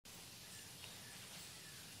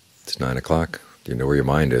It's 9 o'clock. Do you know where your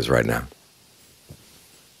mind is right now?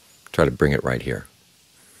 Try to bring it right here,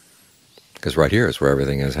 because right here is where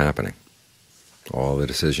everything is happening. All the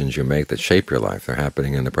decisions you make that shape your life, they're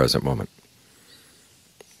happening in the present moment.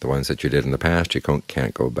 The ones that you did in the past, you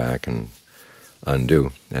can't go back and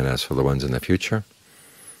undo. And as for the ones in the future,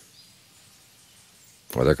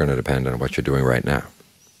 well, they're going to depend on what you're doing right now,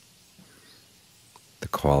 the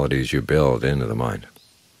qualities you build into the mind.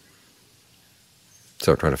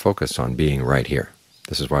 So try to focus on being right here.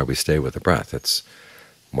 This is why we stay with the breath. It's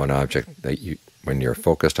one object that when you're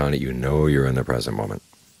focused on it, you know you're in the present moment.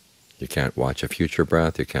 You can't watch a future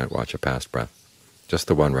breath, you can't watch a past breath, just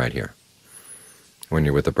the one right here. When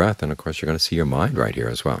you're with the breath, then of course you're going to see your mind right here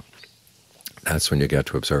as well. That's when you get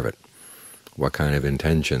to observe it. What kind of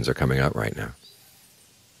intentions are coming up right now?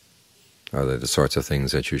 Are they the sorts of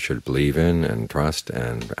things that you should believe in and trust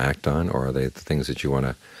and act on, or are they the things that you want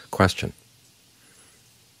to question,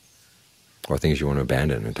 or things you want to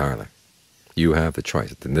abandon entirely? You have the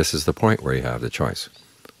choice. And this is the point where you have the choice.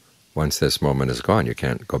 Once this moment is gone, you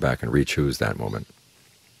can't go back and re-choose that moment.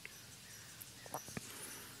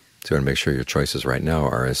 So you want to make sure your choices right now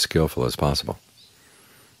are as skillful as possible.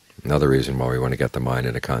 Another reason why we want to get the mind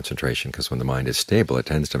into concentration, because when the mind is stable, it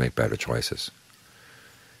tends to make better choices.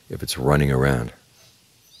 If it's running around,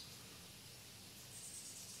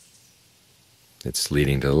 it's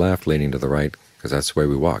leaning to the left, leaning to the right, because that's the way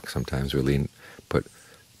we walk. Sometimes we put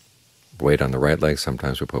weight on the right leg,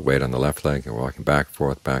 sometimes we put weight on the left leg, and we're walking back,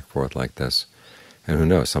 forth like this. And who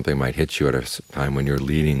knows, something might hit you at a time when you're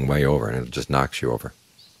leaning way over, and it just knocks you over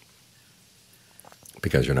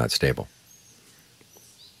because you're not stable.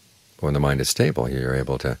 But when the mind is stable, you're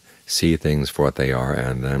able to see things for what they are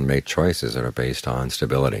and then make choices that are based on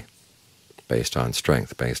stability, based on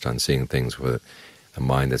strength, based on seeing things with a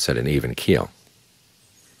mind that's at an even keel.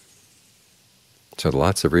 So there are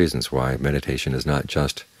lots of reasons why meditation is not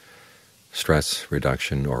just stress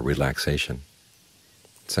reduction or relaxation.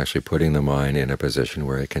 It's actually putting the mind in a position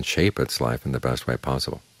where it can shape its life in the best way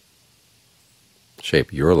possible,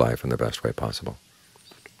 shape your life in the best way possible.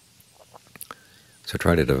 So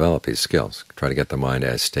try to develop these skills. Try to get the mind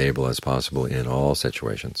as stable as possible in all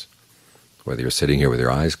situations, whether you're sitting here with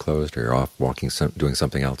your eyes closed or you're off walking, doing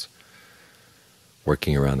something else,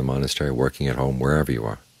 working around the monastery, working at home, wherever you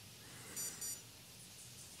are.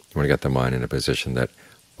 You want to get the mind in a position that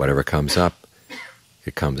whatever comes up,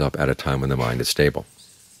 it comes up at a time when the mind is stable.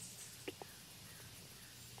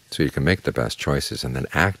 So you can make the best choices and then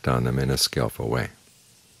act on them in a skillful way.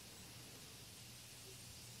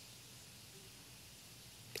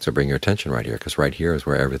 So bring your attention right here, because right here is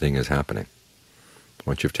where everything is happening.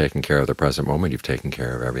 Once you've taken care of the present moment, you've taken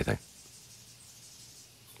care of everything.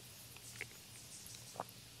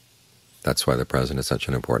 That's why the present is such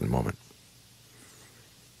an important moment.